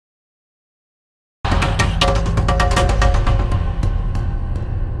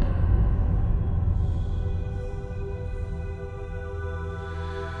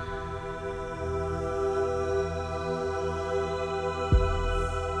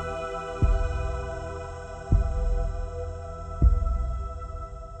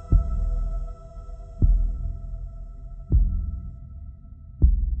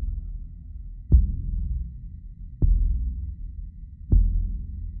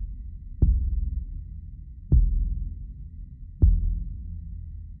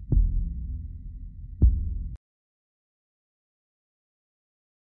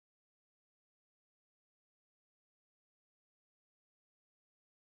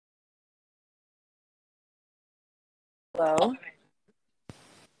Hello.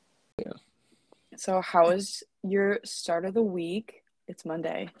 Yeah. So, how was your start of the week? It's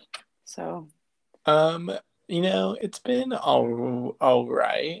Monday. So, Um, it's been all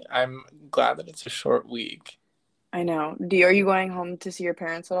right. I'm glad that it's a short week. I know. Are you going home to see your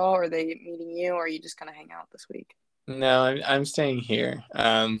parents at all? Or are they meeting you, or are you just gonna hang out this week? No, I'm staying here.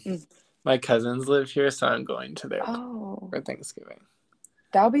 Mm. My cousins live here, so I'm going to their place Oh, for Thanksgiving.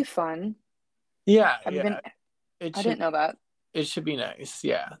 that'll be fun. Yeah, Have you been? yeah. It I should didn't know that. it should be nice.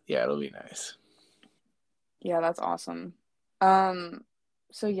 Yeah, yeah, it'll be nice. Yeah, that's awesome. Um,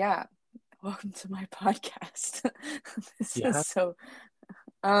 so yeah, welcome to my podcast. This is Yeah. so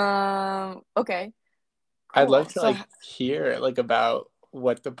okay, I'd love cool. to hear about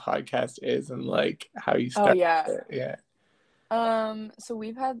what the podcast is and how you Oh started yeah. it. Yeah. So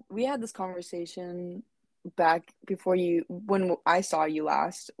we had this conversation back before when I saw you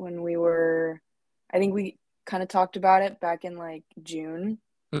last when I think we kind of talked about it back in like June.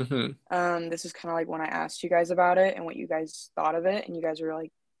 Mm-hmm. This is kind of like when I asked you guys about it and what you guys thought of it, and you guys were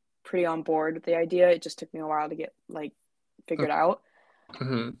like pretty on board with the idea. It just took me a while to get like figured out.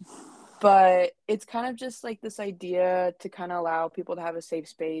 Mm-hmm. But it's kind of just like this idea to kind of allow people to have a safe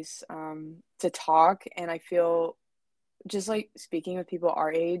space to talk, and I feel just like speaking with people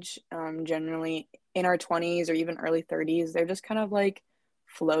our age, generally in our 20s or even early 30s, they're just kind of like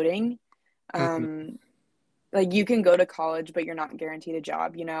floating. Mm-hmm. Um, like you can go to college, but you're not guaranteed a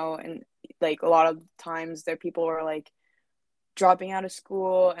job, and like a lot of times there people are like dropping out of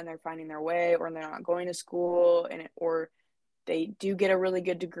school and they're finding their way, or they're not going to school or they do get a really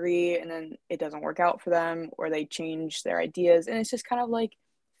good degree and then it doesn't work out for them, or they change their ideas, and it's just kind of like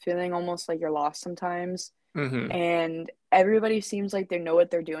feeling almost like you're lost sometimes. Mm-hmm. And everybody seems like they know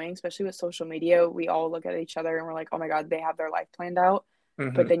what they're doing, especially with social media. We all look at each other and we're like, oh my God, they have their life planned out. But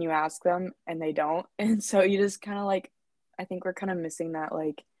Mm-hmm. then you ask them and they don't. And so you just kind of like, I think we're kind of missing that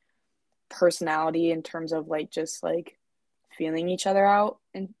like personality in terms of like just like feeling each other out,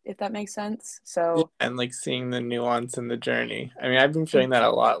 and if that makes sense. Yeah, So and seeing the nuance in the journey. I mean, I've been feeling that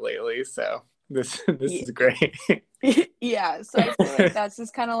a lot lately, so this yeah, is great. yeah. So I feel like that's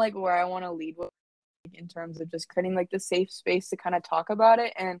just kind of like where I want to lead with in terms of just creating like the safe space to kind of talk about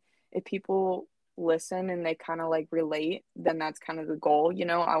it. And if people listen and they kind of like relate, then that's kind of the goal.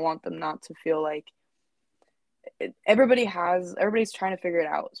 I want them not to feel like everybody's trying to figure it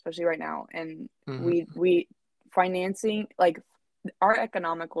out, especially right now. And Hmm. we financing, like our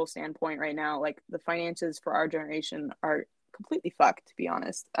economical standpoint right now, like the finances for our generation are completely fucked, to be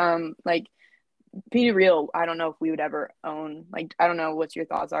honest. Like be real, I don't know if we would ever own, like, I don't know what your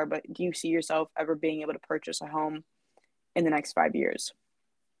thoughts are, but do you see yourself ever being able to purchase a home in the next 5 years?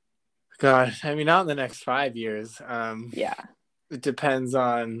 God, I mean, not in the next 5 years. Yeah. It depends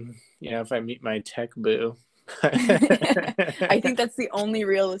on, if I meet my tech boo. I think that's the only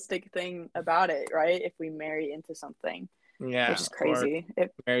realistic thing about it, right? If we marry into something, which Yeah, is or crazy.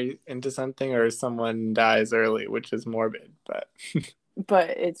 marry into something, or someone dies early, which is morbid, but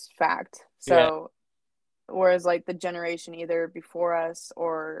But it's fact. yeah. So, whereas like the generation either before us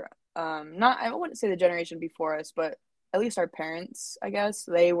or not, I wouldn't say the generation before us, but at least our parents, I guess,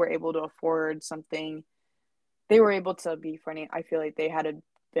 they were able to afford something. They were able to be funny. I feel like they had a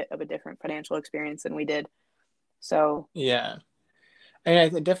bit of a different financial experience than we did. So, Yeah. And I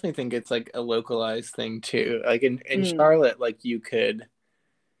definitely think it's a localized thing too. Like in mm, Charlotte, you could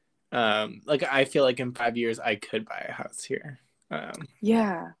I feel like in 5 years I could buy a house here.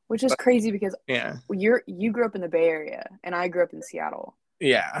 yeah, which is But crazy because yeah. you grew up in the Bay Area and I grew up in Seattle.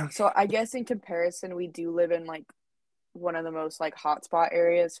 Yeah. So I guess in comparison, we do live in like one of the most like hotspot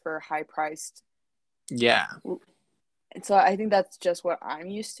areas for high priced. Yeah. And so I think that's just what I'm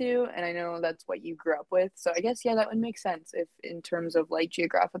used to, and I know that's what you grew up with. So I guess yeah, that would make sense if in terms of like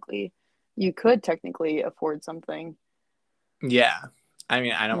geographically, you could technically afford something. Yeah. I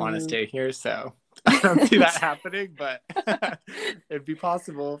mean, I don't want to Mm. stay here, so I don't see that happening, but it'd be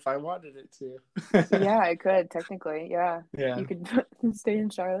possible if I wanted it to. Yeah, I could technically. Yeah, Yeah. you could stay in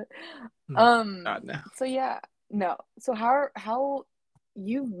Charlotte. Not now. So yeah, no. So how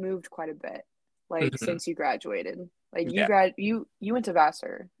you've moved quite a bit, like Hmm. since you graduated. Like Yeah. you went to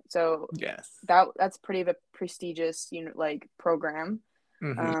Vassar, so Yes. that's pretty of a prestigious, like program.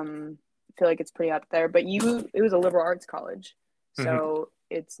 Hmm. I feel like it's pretty up there. But it was a liberal arts college, Hmm. so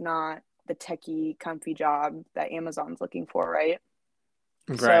it's not the techie, comfy job that Amazon's looking for, right?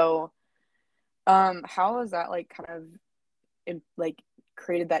 Right. So, how has that like kind of like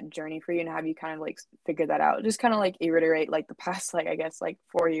created that journey for you, and have you kind of like figured that out? Just kind of like reiterate like the past like I guess like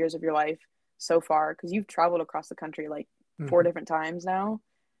 4 years of your life so far, because you've traveled across the country like four Hmm. different times now.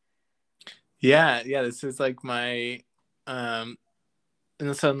 Yeah. Yeah. This is my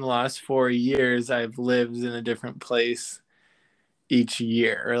And so in the last 4 years, I've lived in a different place each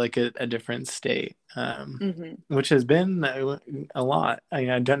year, or like a different state, Mm-hmm. which has been a lot.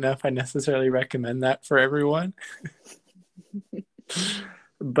 I don't know if I necessarily recommend that for everyone,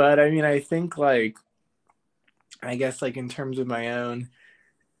 but I mean, I think like, I guess like in terms of my own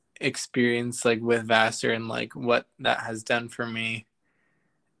experience, like with Vassar and like what that has done for me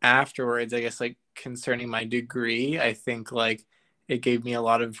afterwards, I guess like concerning my degree, I think like it gave me a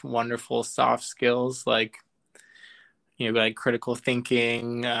lot of wonderful soft skills, like like critical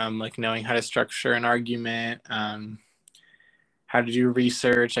thinking, like knowing how to structure an argument, how to do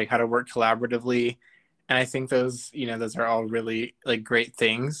research, like how to work collaboratively. And I think those are all really like great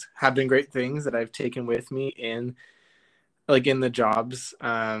things, have been great things that I've taken with me in the jobs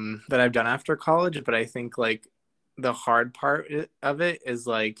that I've done after college. But I think like the hard part of it is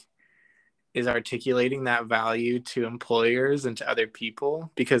articulating that value to employers and to other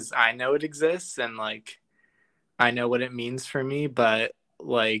people, because I know it exists and like I know what it means for me, but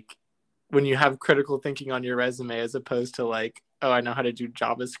like when you have critical thinking on your resume as opposed to like, oh, I know how to do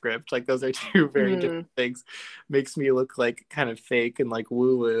JavaScript, like those are two very different Mm. things, makes me look like kind of fake and like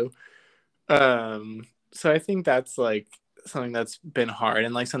woo woo. So I think that's like something that's been hard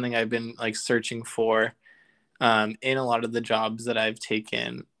and like something I've been like searching for in a lot of the jobs that I've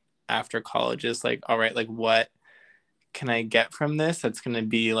taken after college is like, all right, like what can I get from this that's going to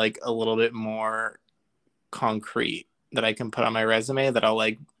be like a little bit more concrete that I can put on my resume that I'll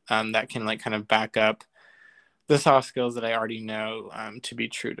like that can like kind of back up the soft skills that I already know to be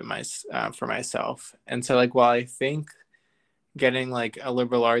true to my for myself. And so like while I think getting like a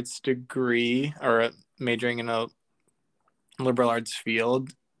liberal arts degree or majoring in a liberal arts field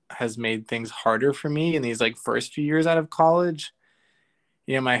has made things harder for me in these like first few years out of college,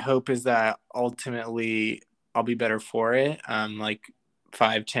 my hope is that ultimately I'll be better for it, like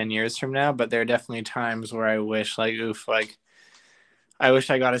 5-10 years from now. But there are definitely times where I wish like, oof, like I wish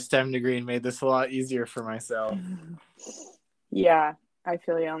I got a STEM degree and made this a lot easier for myself. Yeah, I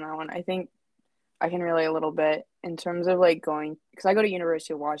feel you on that one. I think I can relate a little bit in terms of like going because I go to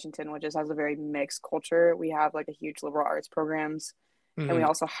University of Washington, which just has a very mixed culture. We have like a huge liberal arts programs, and we Mm-hmm.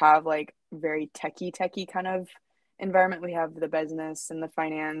 also have like very techie kind of environment. We have the business and the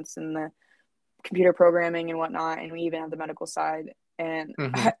finance and the computer programming and whatnot, and we even have the medical side. And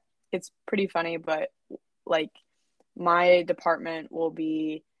Mm-hmm. it's pretty funny, but like my department will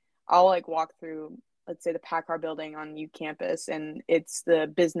be, I'll like walk through, let's say the Packard building on U campus, and it's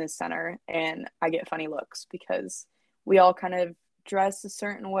the business center, and I get funny looks because we all kind of dress a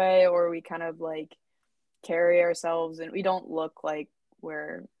certain way, or we kind of like carry ourselves, and we don't look like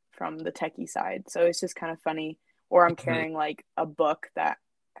we're from the techie side. So it's just kind of funny. Or I'm carrying like a book that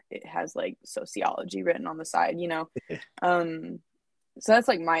it has like sociology written on the side. Um, so that's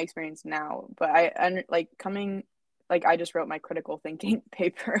like my experience now. But I like coming, like I just wrote my critical thinking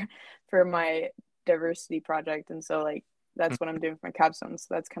paper for my diversity project, and so like that's what I'm doing for my capstone. So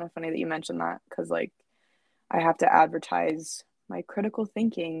that's kind of funny that you mentioned that because like I have to advertise my critical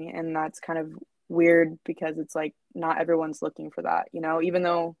thinking, and that's kind of weird because it's like not everyone's looking for that, even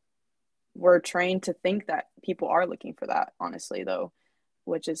though we're trained to think that people are looking for that, honestly, though,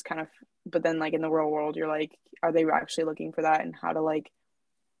 which is kind of, but then like in the real world, you're like, are they actually looking for that? And how to like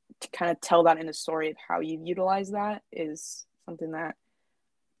to kind of tell that in the story of how you utilize that is something that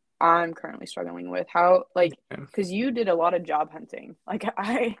I'm currently struggling with. How, like, because you did a lot of job hunting. Like,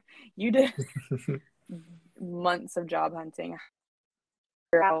 you did months of job hunting.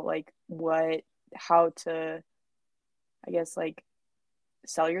 Figure out like how to, I guess, like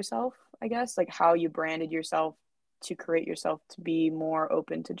sell yourself, I guess, like how you branded yourself to create yourself to be more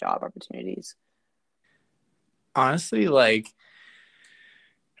open to job opportunities. Honestly, like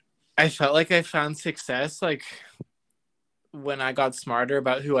I felt like I found success like when I got smarter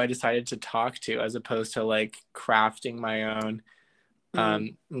about who I decided to talk to, as opposed to like crafting my own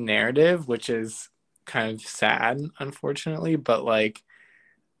Mm, narrative, which is kind of sad, unfortunately. But like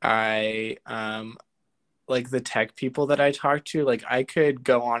I like the tech people that I talked to, like I could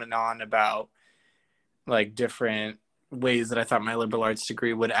go on and on about like different ways that I thought my liberal arts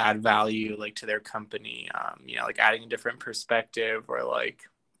degree would add value like to their company, like adding a different perspective or like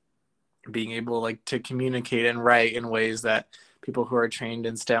being able like to communicate and write in ways that people who are trained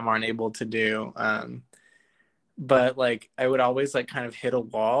in STEM aren't able to do. But like I would always like kind of hit a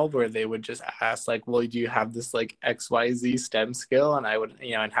wall where they would just ask like, well, do you have this like XYZ STEM skill? And I would,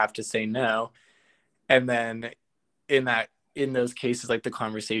 I'd have to say no. And then in those cases, like the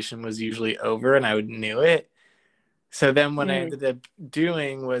conversation was usually over and I would knew it. So then what I mm, ended up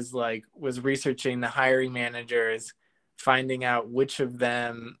doing was researching the hiring managers finding out which of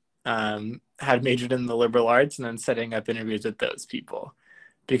them had majored in the liberal arts and then setting up interviews with those people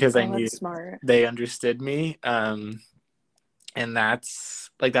because I Oh, knew that's smart. they understood me. And that's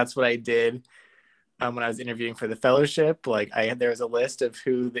what I did when I was interviewing for the fellowship. Like there was a list of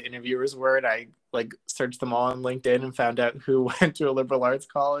who the interviewers were, and I like searched them all on LinkedIn and found out who went to a liberal arts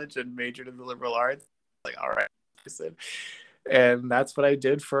college and majored in the liberal arts. Like, all right, and that's what I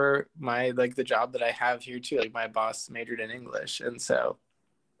did for my like the job that I have here too. Like my boss majored in English, and so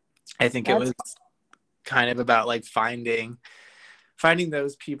I think it That's was kind of about like finding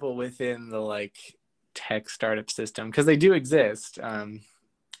those people within the like tech startup system because they do exist.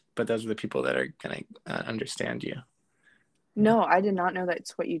 But those are the people that are going to understand you. Yeah. No, I did not know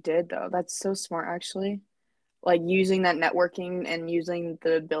that's what you did though. That's so smart actually. Like using that networking and using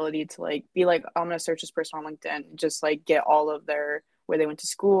the ability to like be like, I'm gonna search this person on LinkedIn, just like get all of their where they went to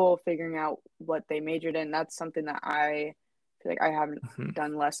school, figuring out what they majored in. That's something that I feel like I haven't Mm-hmm.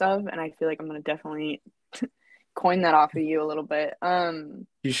 done less of, and I feel like I'm gonna definitely coin that off of you a little bit.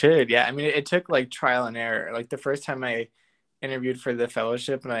 You should. Yeah. I mean, it took like trial and error. Like the first time I interviewed for the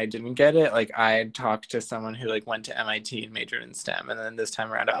fellowship and I didn't get it, like I had talked to someone who like went to MIT and majored in STEM. And then this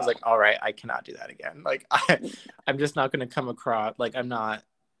time around, I was like, all right, I cannot do that again. Like I'm just not going to come across, like I'm no,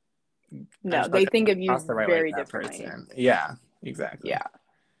 just not they going to think come of you across the right way to very that differently. person. Yeah, exactly. Yeah,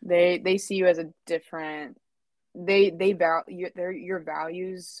 they see you as a different. They value their your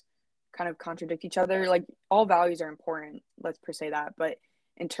values kind of contradict each other. Like all values are important, let's per se that, but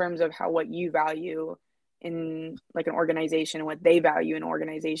in terms of how what you value in like an organization, what they value in an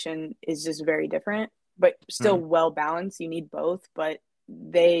organization is just very different, but still Mm-hmm. well balanced. You need both, but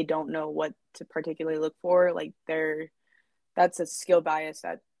they don't know what to particularly look for. Like that's a skill bias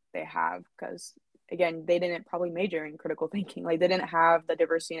that they have because again, they didn't probably major in critical thinking. Like they didn't have the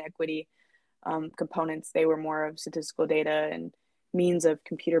diversity and equity components. They were more of statistical data and means of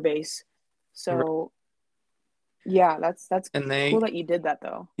computer base. So yeah, that's And cool that you did that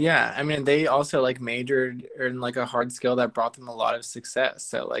though. yeah, I mean, they also like majored in like a hard skill that brought them a lot of success.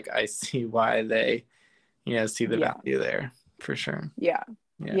 So like I see why they, see the Yeah, value there for sure. yeah,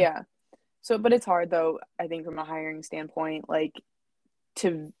 Yeah. yeah. So, but it's hard though. I think from a hiring standpoint, like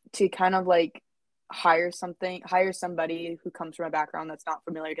to kind of like hire somebody who comes from a background that's not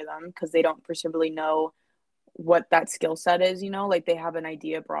familiar to them because they don't percipally know what that skill set is, like they have an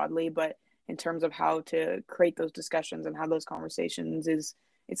idea broadly, but in terms of how to create those discussions and have those conversations is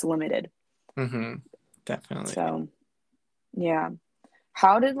it's limited. Mm-hmm. Definitely. So, yeah.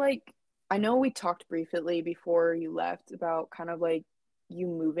 How did like I know we talked briefly before you left about kind of like you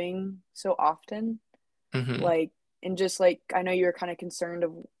moving so often, Mm-hmm. like and just like I know you were kind of concerned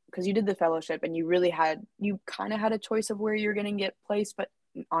of because you did the fellowship and you kind of had a choice of where you're going to get placed, but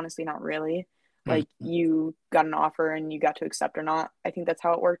honestly not really. Like Mm-hmm. you got an offer and you got to accept or not. I think that's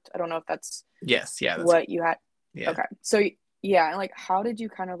how it worked. I don't know if that's Yes. Yeah. That's what you had. yeah. Okay. So yeah, and like how did you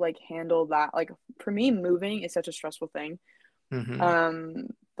kind of like handle that? Like for me moving is such a stressful thing. Mm-hmm. Um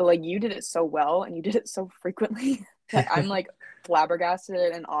but like you did it so well and you did it so frequently that I'm like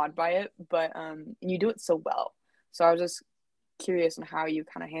flabbergasted and awed by it, but and you do it so well. So I was just curious on how you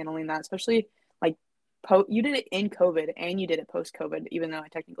kind of handling that, especially like you did it in COVID and you did it post COVID, even though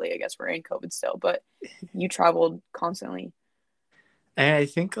technically I guess we're in COVID still, but you traveled constantly. And I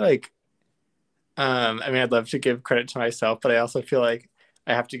think like, I mean, I'd love to give credit to myself, but I also feel like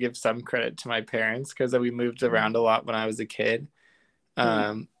I have to give some credit to my parents because we moved around a lot when I was a kid. Mm-hmm.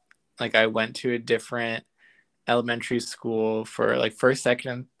 Um, like I went to a different elementary school for like first,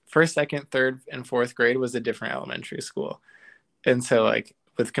 second, third, and fourth grade was a different elementary school. And so like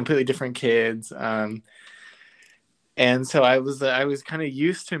with completely different kids. And so I was kind of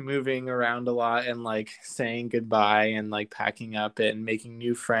used to moving around a lot and like saying goodbye and like packing up and making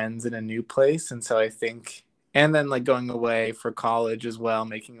new friends in a new place. And so I think and then like going away for college as well,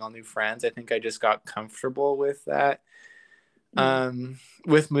 making all new friends. I think I just got comfortable with that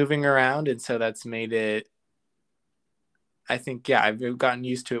with moving around, and so that's made it, I think, yeah, I've gotten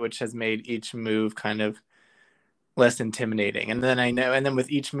used to it, which has made each move kind of less intimidating. And then I know, and then with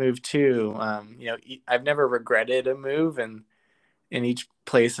each move too, I've never regretted a move, and in each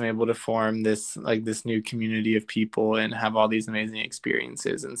place I'm able to form this new community of people and have all these amazing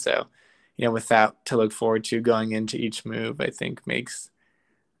experiences. And so, with that to look forward to going into each move, I think makes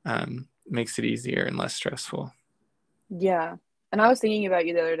it easier and less stressful. Yeah. And I was thinking about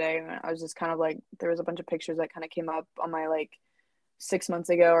you the other day, and I was just kind of like, there was a bunch of pictures that kind of came up on my like 6 months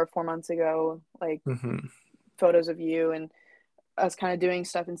ago or 4 months ago, like Mm-hmm. photos of you. And I was kind of doing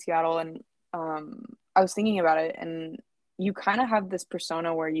stuff in Seattle, and I was thinking about it, and you kind of have this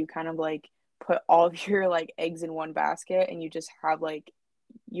persona where you kind of like put all of your like eggs in one basket and you just have like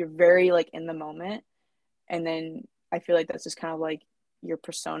you're very like in the moment. And then I feel like that's just kind of like your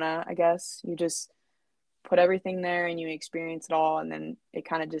persona, I guess. You just put everything there and you experience it all, and then it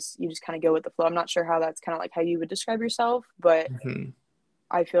kind of just you just kind of go with the flow. I'm not sure how that's kind of like how you would describe yourself, but Hmm.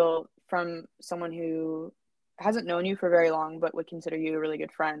 I feel from someone who hasn't known you for very long but would consider you a really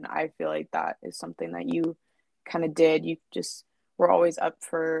good friend, I feel like that is something that you kind of did. You just were always up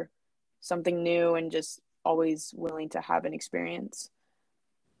for something new and just always willing to have an experience.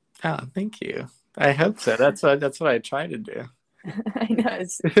 Oh, thank you. I hope so. That's what I try to do. I know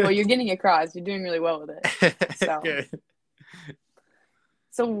well, you're getting across. You're doing really well with it. So, Good.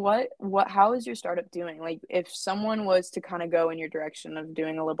 so what how is your startup doing? Like if someone was to kind of go in your direction of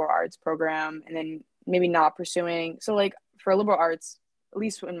doing a liberal arts program and then maybe not pursuing, so like for liberal arts, at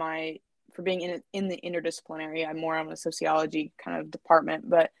least in my for being in the interdisciplinary, I'm more on a sociology kind of department,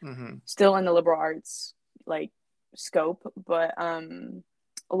 but Hmm. still in the liberal arts like scope. But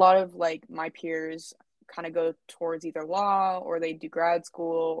a lot of like my peers kind of go towards either law or they do grad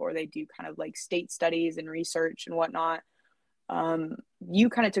school or they do kind of like state studies and research and whatnot. um, you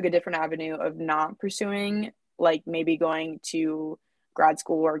kind of took a different avenue of not pursuing, like maybe going to grad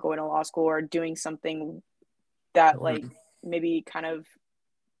school or going to law school or doing something that like Hmm. maybe kind of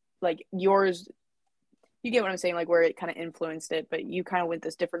like yours, you get what I'm saying, like where it kind of influenced it, but you kind of went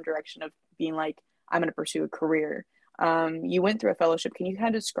this different direction of being like, I'm going to pursue a career. You went through a fellowship. Can you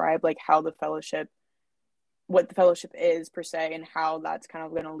kind of describe like how the fellowship, what the fellowship is per se, and how that's kind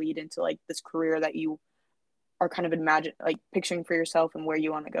of going to lead into like this career that you are kind of imagine like picturing for yourself and where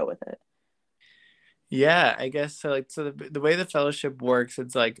you want to go with it? Yeah, I guess so. Like, so the way the fellowship works,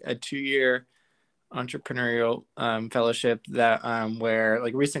 it's like a 2 year entrepreneurial fellowship that where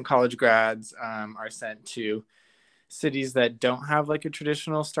like recent college grads are sent to cities that don't have like a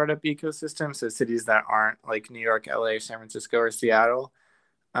traditional startup ecosystem. So cities that aren't like New York, LA, San Francisco, or Seattle.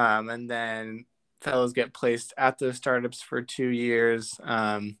 And then fellows get placed at those startups for 2 years.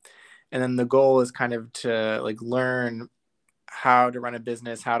 And then the goal is kind of to like learn how to run a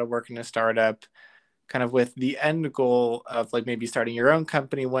business, how to work in a startup, kind of with the end goal of like maybe starting your own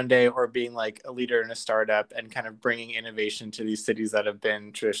company one day or being like a leader in a startup and kind of bringing innovation to these cities that have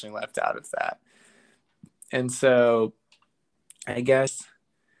been traditionally left out of that. And so I guess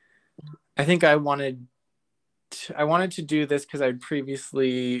I think I wanted to do this because I'd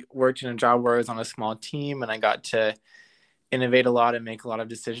previously worked in a job where I was on a small team and I got to innovate a lot and make a lot of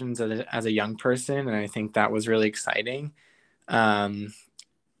decisions as a young person. And I think that was really exciting. Um,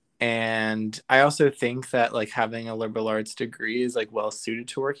 and I also think that like having a liberal arts degree is like well suited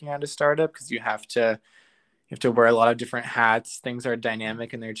to working at a startup because you have to wear a lot of different hats. Things are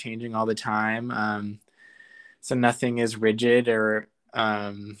dynamic and they're changing all the time. So nothing is rigid or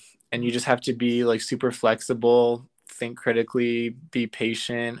and you just have to be like super flexible, think critically, be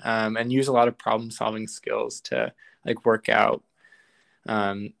patient, and use a lot of problem solving skills to like work out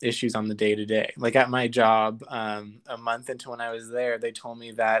issues on the day to day. Like at my job, a month into when I was there, they told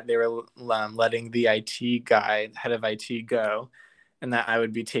me that they were letting the IT guy, head of IT, go, and that I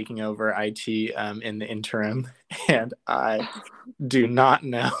would be taking over IT in the interim. And I do not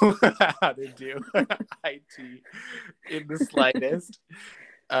know how to do IT in the slightest.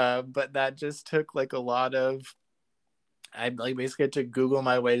 But that just took like a lot of I like basically had to Google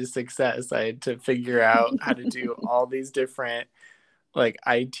my way to success. I had to figure out how to do all these different like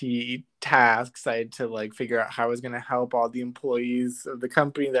IT tasks. I had to like figure out how I was going to help all the employees of the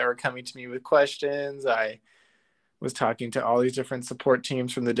company that were coming to me with questions. I was talking to all these different support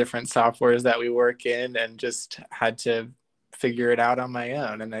teams from the different softwares that we work in and just had to figure it out on my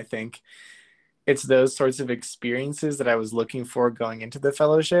own. And I think it's those sorts of experiences that I was looking for going into the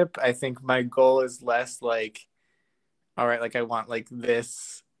fellowship. I think my goal is less like, all right, like I want like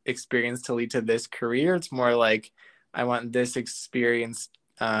this experience to lead to this career. It's more like I want this experience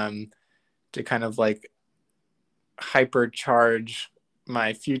to kind of like hypercharge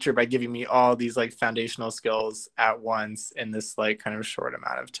my future by giving me all these like foundational skills at once in this like kind of short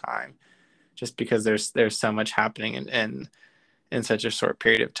amount of time just because there's so much happening in such a short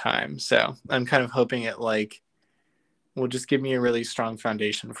period of time. So I'm kind of hoping it like will just give me a really strong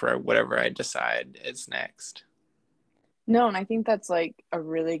foundation for whatever I decide is next. No, and I think that's like a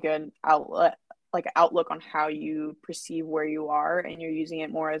really good outlet, like outlook on how you perceive where you are, and you're using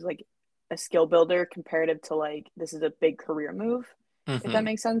it more as like a skill builder comparative to like this is a big career move, if that Mm-hmm.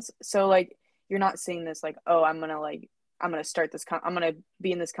 makes sense. So like you're not seeing this like, oh, I'm gonna start this I'm gonna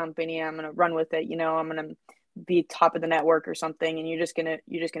be in this company, I'm gonna run with it, I'm gonna be top of the network or something, and you're just gonna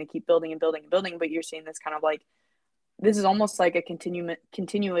keep building and building and building, but you're seeing this kind of like this is almost like a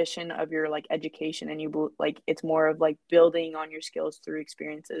continuation of your like education, and like it's more of like building on your skills through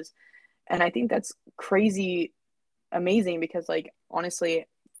experiences. And I think that's crazy amazing because like honestly,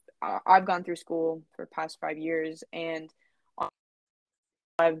 I've gone through school for past 5 years, and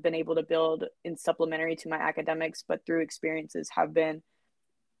I've been able to build in supplementary to my academics, but through experiences have been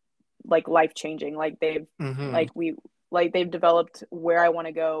like life changing. Like Mm-hmm. like we they've developed where I want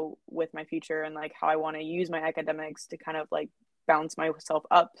to go with my future, and like how I want to use my academics to kind of like bounce myself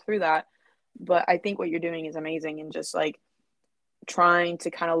up through that. But I think what you're doing is amazing, and just like trying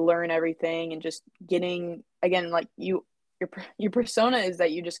to kind of learn everything and just getting again like your persona is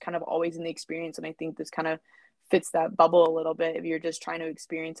that you're just kind of always in the experience, and I think this kind of fits that bubble a little bit if you're just trying to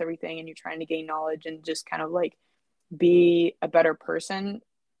experience everything and you're trying to gain knowledge and just kind of like be a better person,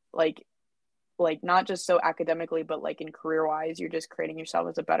 like not just so academically but like in career wise you're just creating yourself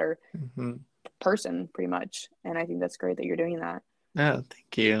as a better Mm-hmm. person pretty much, and I think that's great that you're doing that. Oh,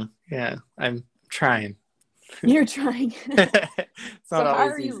 thank you. Yeah, I'm trying. You're trying. It's not So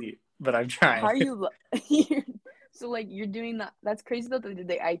always easy, but I'm how trying. are you so like you're doing that, that's crazy though,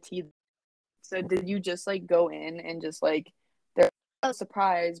 the IT. So did you just like go in and just like they're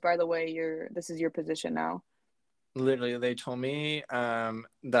surprised by the way this is your position now? Literally, they told me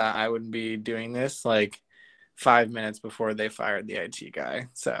that I wouldn't be doing this like 5 minutes before they fired the IT guy.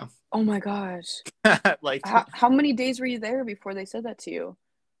 So, Oh my gosh. like, How many days were you there before they said that to you?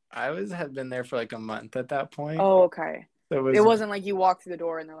 had been there for like a month at that point. Oh, okay. So it It was wasn't like you walked through the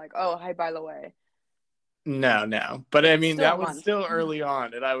door and they're like, "Oh, hi, by the way." no, no. But I mean, Still a that was month. still early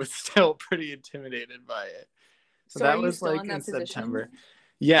on, and I was still pretty intimidated by it. So So are that you was still in like in that position? September. Oh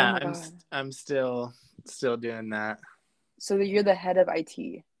Yeah, my God. I'm still doing that. So you're the head of IT,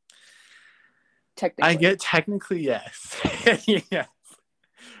 I technically. get technically yes. Yeah.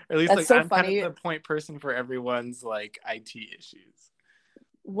 Or at least That's like so I'm kind of funny. the point person for everyone's like IT issues.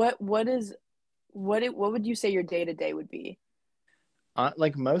 What is what would you say your day to day would be?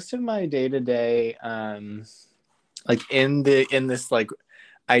 Like most of my day to day, like in this like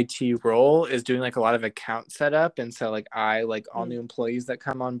IT role is doing like a lot of account setup, and so like I like all Mm, new employees that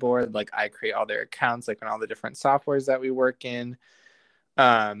come on board, like I create all their accounts like on all the different softwares that we work in,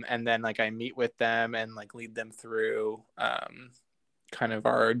 and then like I meet with them and like lead them through kind of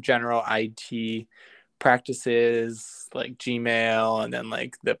our general IT practices like Gmail and then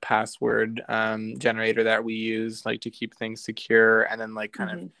like the password generator that we use like to keep things secure and then like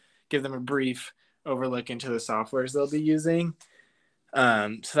kind of mm-hmm. give them a brief overlook into the softwares they'll be using.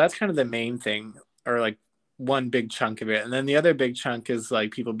 So that's kind of the main thing or like one big chunk of it. And then the other big chunk is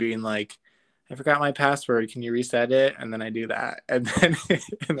like people being like, I forgot my password. Can you reset it? And then I do that. And then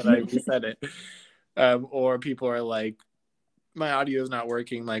and then I reset it. Or people are like, my audio is not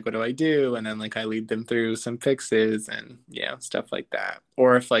working, like what do I do? And then like I lead them through some fixes and stuff like that.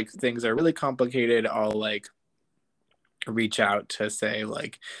 Or if like things are really complicated, I'll like reach out to say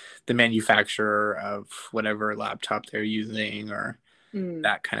like the manufacturer of whatever laptop they're using or Mm.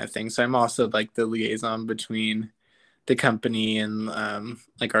 that kind of thing. So I'm also like the liaison between the company and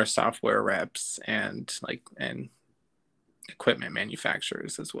like our software reps and like and equipment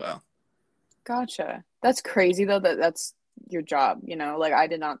manufacturers as well. Gotcha. That's crazy though that that's your job, you know? Like I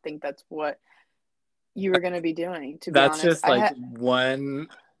did not think that's what you were going to be doing, to be That's honest. just like one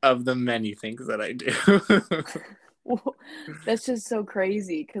of the many things that I do. Well, that's just so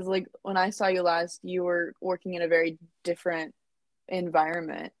crazy because like when I saw you last, you were working in a very different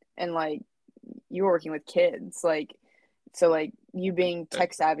environment, and like you were working with kids, like so like you being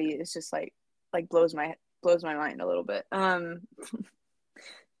tech savvy is just like blows my mind a little bit.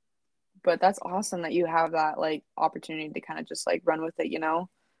 But that's awesome that you have that like opportunity to kind of just like run with it, you know?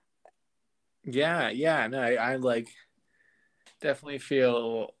 Yeah, yeah, no, I like definitely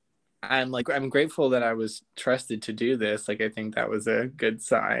feel I'm grateful that I was trusted to do this. Like I think that was a good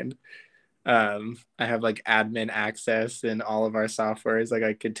sign. I have like admin access in all of our softwares. Like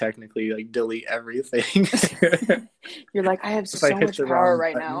I could technically like delete everything You're like, I have if I so hit much the power wrong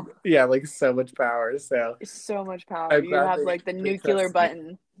right button. now. Yeah, like so much power. So So much power. I'm You glad have like the they nuclear trust me.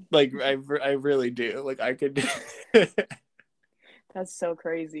 button. Like I really do. Like I could. That's so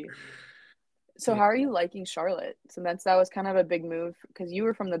crazy. So Yeah. how are you liking Charlotte? So that was kind of a big move because you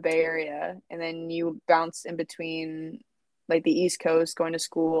were from the Bay Area and then you bounced in between like the East Coast going to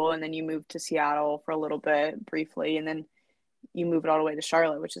school, and then you moved to Seattle for a little bit briefly, and then you moved all the way to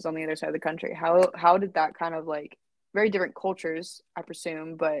Charlotte, which is on the other side of the country. How did that kind of like very different cultures, I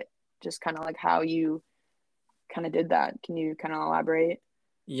presume, but just kind of like how you kind of did that. Can you kind of elaborate?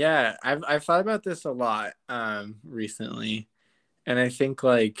 Yeah, I've thought about this a lot recently, and I think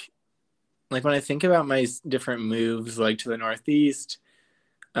like like when I think about my different moves, like to the Northeast,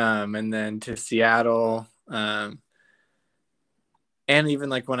 and then to Seattle, and even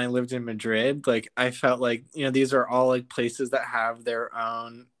like when I lived in Madrid, like I felt like, these are all like places that have their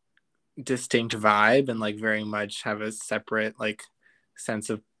own distinct vibe and like very much have a separate like sense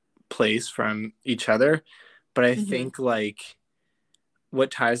of place from each other. But I Mm-hmm. think like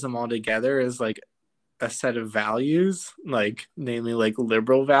what ties them all together is like a set of values, like namely like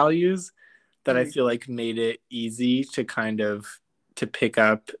liberal values that I Mm. feel like made it easy to kind of to pick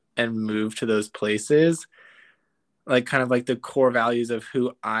up and move to those places. Like kind of like the core values of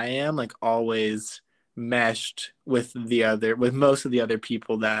who I am, like always meshed with most of the other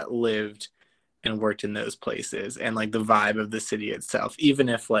people that lived and worked in those places, and like the vibe of the city itself, even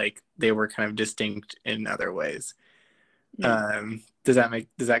if like they were kind of distinct in other ways. Mm. Does that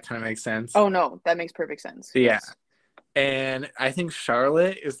kind of make sense? Oh no, that makes perfect sense. Yeah. Yes. And I think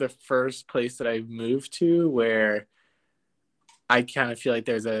Charlotte is the first place that I've moved to where I kind of feel like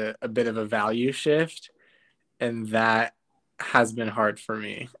there's a bit of a value shift, and that has been hard for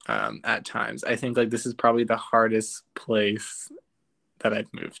me at times. I think like this is probably the hardest place that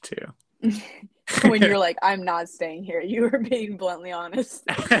I've moved When to. you're like, I'm not staying here, you were being bluntly honest.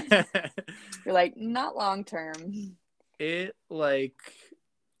 You're like, not long term. It like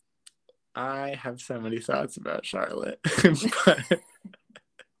I have so many thoughts about Charlotte, but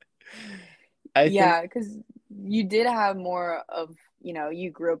I think Yeah, because you did have more of, you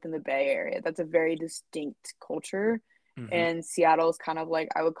grew up in the Bay Area. That's a very distinct culture. mhm, And Seattle's kind of like,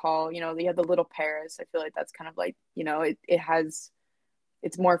 I would call, you have the little Paris. I feel like that's kind of like,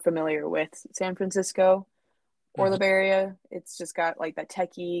 it's more familiar with San Francisco or the mhm, Bay Area. It's just got like that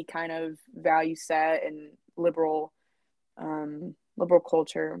techie kind of value set and liberal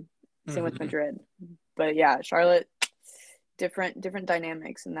culture. Same with mhm. Madrid. But yeah, Charlotte, different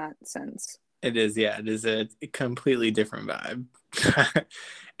dynamics in that sense. It is, yeah, it is a completely different vibe.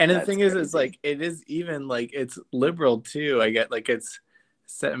 And the That's thing is, it's crazy. like it is even like it's liberal too. I get like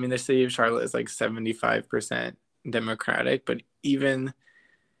I mean, the city of Charlotte is like 75% Democratic, but even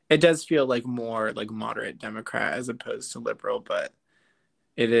it does feel like more like moderate Democrat as opposed to liberal, but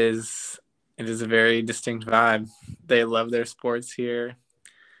it is it is a very distinct vibe. They love their sports here.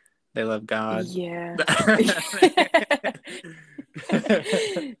 They love God. Yeah.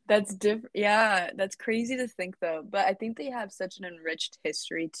 That's different. Yeah, that's crazy to think though. But I think they have such an enriched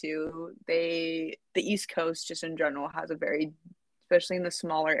history too. The East Coast just in general has a very, especially in the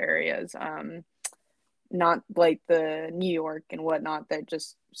smaller areas, not like the New York and whatnot, they're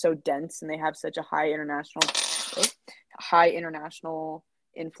just so dense and they have such a high international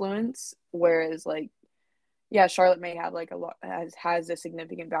influence. Whereas like, yeah, Charlotte may have like a lot has a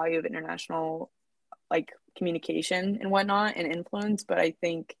significant value of international like communication and whatnot and influence. But I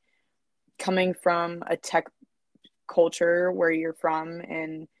think coming from a tech culture where you're from,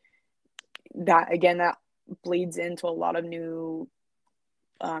 and that again, that bleeds into a lot of new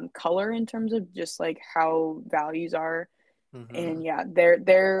color in terms of just like how values are. Hmm. And yeah,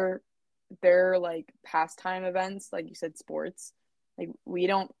 they're like pastime events, like you said, sports. Like we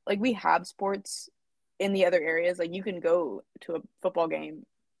don't like we have sports in the other areas. Like you can go to a football game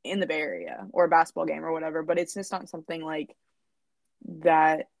in the Bay Area or a basketball game or whatever, but it's just not something like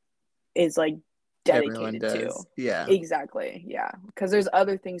that is like Everyone dedicated to. does. Yeah. Exactly. Yeah. Because there's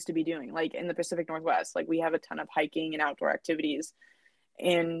other things to be doing. Like in the Pacific Northwest, like we have a ton of hiking and outdoor activities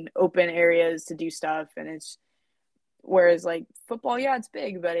in open areas to do stuff. And it's whereas like football, yeah, it's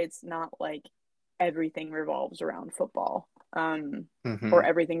big, but it's not like everything revolves around football. Hmm. Or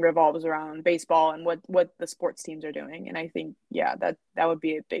everything revolves around baseball and what the sports teams are doing. And I think, yeah, that would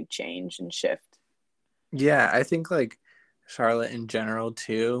be a big change and shift. Yeah, I think like Charlotte in general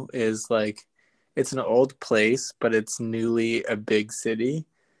too is like it's an old place, but it's newly a big city.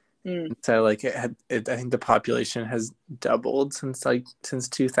 Mm, So like I think the population has doubled since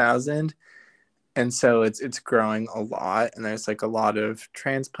 2000, and so it's growing a lot, and there's like a lot of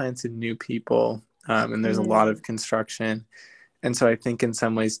transplants and new people, and there's a lot mm, of construction, and so I think in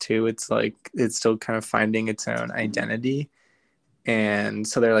some ways too, it's like it's still kind of finding its own identity. And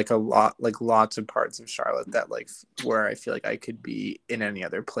so there are like a lot like lots of parts of Charlotte that like where I feel like I could be in any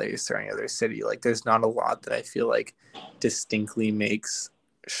other place or any other city. Like there's not a lot that I feel like distinctly makes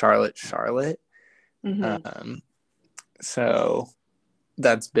Charlotte Charlotte. mm-hmm. um so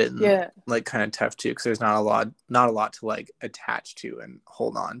that's been Yeah. like kind of tough too, because there's not a lot to like attach to and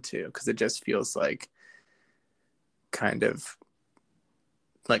hold on to, because it just feels like kind of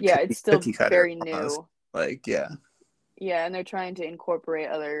like Yeah, it's cookie still cutter very almost. new. Like yeah. Yeah, and they're trying to incorporate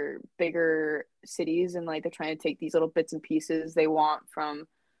other bigger cities and like they're trying to take these little bits and pieces they want from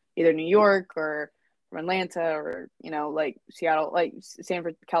either New York or from Atlanta or, like Seattle, like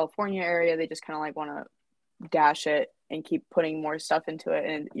Sanford, California area. They just kind of like want to dash it and keep putting more stuff into it.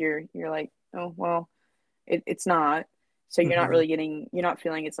 And you're like, oh, well, it's not. So Hmm. you're not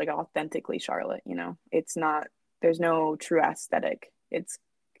feeling it's like authentically Charlotte, It's not, there's no true aesthetic.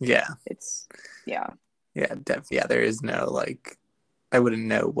 Yeah. It's, yeah, Yeah. Yeah. There is no like, I wouldn't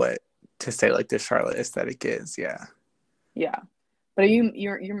know what to say like the Charlotte aesthetic is. Yeah. yeah. But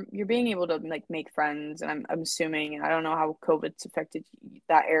you're being able to like make friends, and I'm assuming I don't know how COVID's affected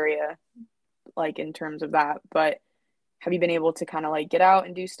that area, like in terms of that, but have you been able to kind of like get out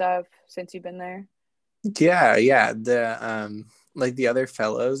and do stuff since you've been there? Yeah. Yeah. Like the other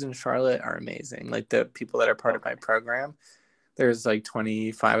fellows in Charlotte are amazing. Like the people that are part of my Okay. program, there's like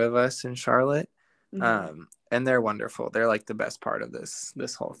 25 of us in Charlotte. Hmm. And they're wonderful. They're like the best part of this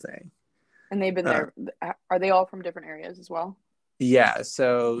whole thing. And they've been Uh, there. Are they all from different areas as well? yeah,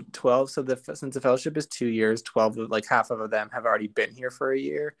 so 12, so the since the fellowship is 2 years, 12, like half of them have already been here for a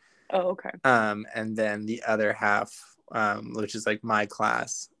year. Oh, okay. And then the other half, which is like my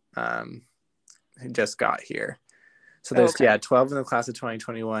class, just got here. So Oh, there's, okay. yeah, 12 in the class of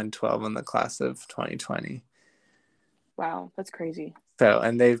 2021, 12 in the class of 2020. Wow, that's crazy. So,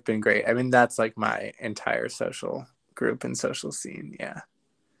 and they've been great. I mean, that's like my entire social group and social scene. Yeah.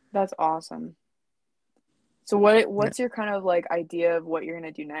 That's awesome. So Yeah. what's your kind of like idea of what you're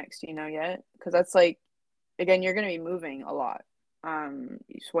gonna do next? Do you know yet? Because that's like, again, you're gonna be moving a lot. So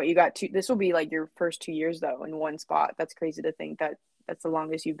what you got this will be like your first 2 years though in one spot. That's crazy to think that that's the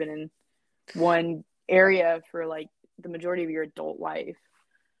longest you've been in one area for like the majority of your adult life.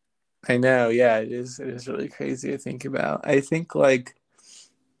 I know. Yeah, it is. It is really crazy to think about. I think like,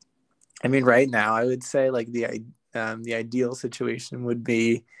 I mean, right now, I would say like the ideal situation would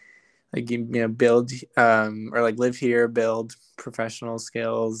be like build or like live here, build professional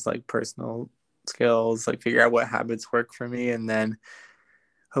skills, like personal skills, like figure out what habits work for me, and then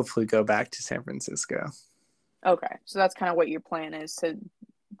hopefully go back to San Francisco. Okay, so that's kind of what your plan is to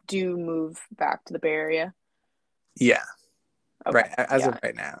do move back to the Bay Area. Yeah, Okay, right. As yeah, of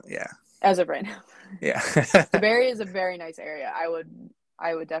right now, yeah, as of right now. yeah, The Bay Area is a very nice area. I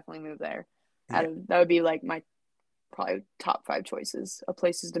would definitely move there. yeah, That would be like my probably top five choices of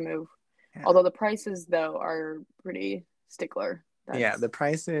places to move. yeah. Although the prices though are pretty stickler. Yeah, That's the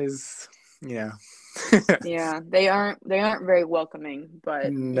price is, you know, yeah, they aren't very welcoming,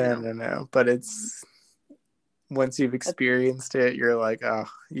 but no, no, no. But it's once you've that, experienced it, you're like, oh,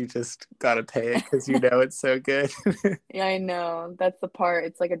 you just gotta pay it because you know it's so good. yeah, I know. That's the part.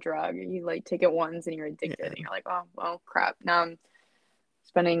 It's like a drug. You like take it once and you're addicted Yeah, and you're like, "Oh, well, crap. Now I'm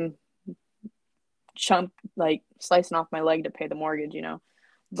spending chunk like slicing off my leg to pay the mortgage."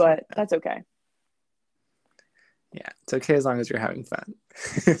 But that's okay. yeah, it's okay as long as you're having fun.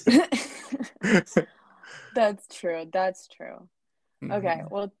 That's true. That's true. Okay. Mhm.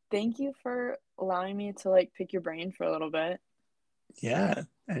 Well, thank you for allowing me to like pick your brain for a little bit. Yeah,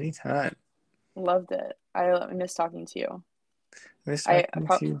 anytime. Loved it. I miss talking to you. Nice I I, talking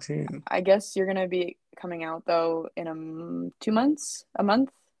pro- to you too. I guess you're gonna be coming out though in 2 months, a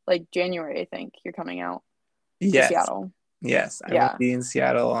month, like January. I think you're coming out to Yes, Seattle. yes, I will Yeah, be in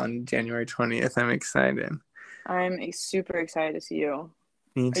Seattle on January 20th. I'm excited. I'm super excited to see you.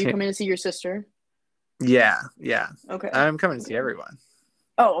 Me Are you too. coming to see your sister? Yeah, yeah. Okay. I'm coming to see everyone.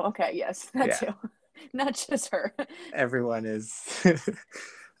 Oh, okay. Yes, that Yeah, too. Not just her. everyone is.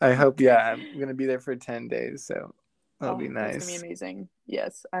 I hope, yeah, I'm gonna be there for 10 days, so that'll be Oh, that's gonna be nice. amazing.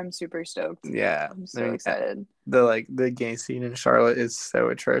 Yes, I'm super stoked. Yeah, I'm I so mean, excited. the gay scene in Charlotte is so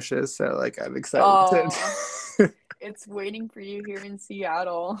atrocious, so like I'm excited Oh, to. it's waiting for you here in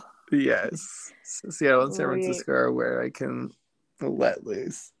Seattle. Yes, so Seattle and San We, Francisco are where I can let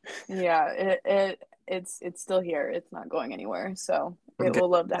loose. yeah, it's still here. It's not going anywhere. So I'm it good. will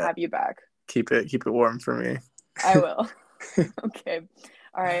love to Yeah, have you back. keep it warm for me. I will. Okay.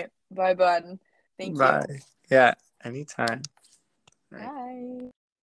 All right. Bye, bud. Thank you. Bye. Yeah, anytime. Right. Bye.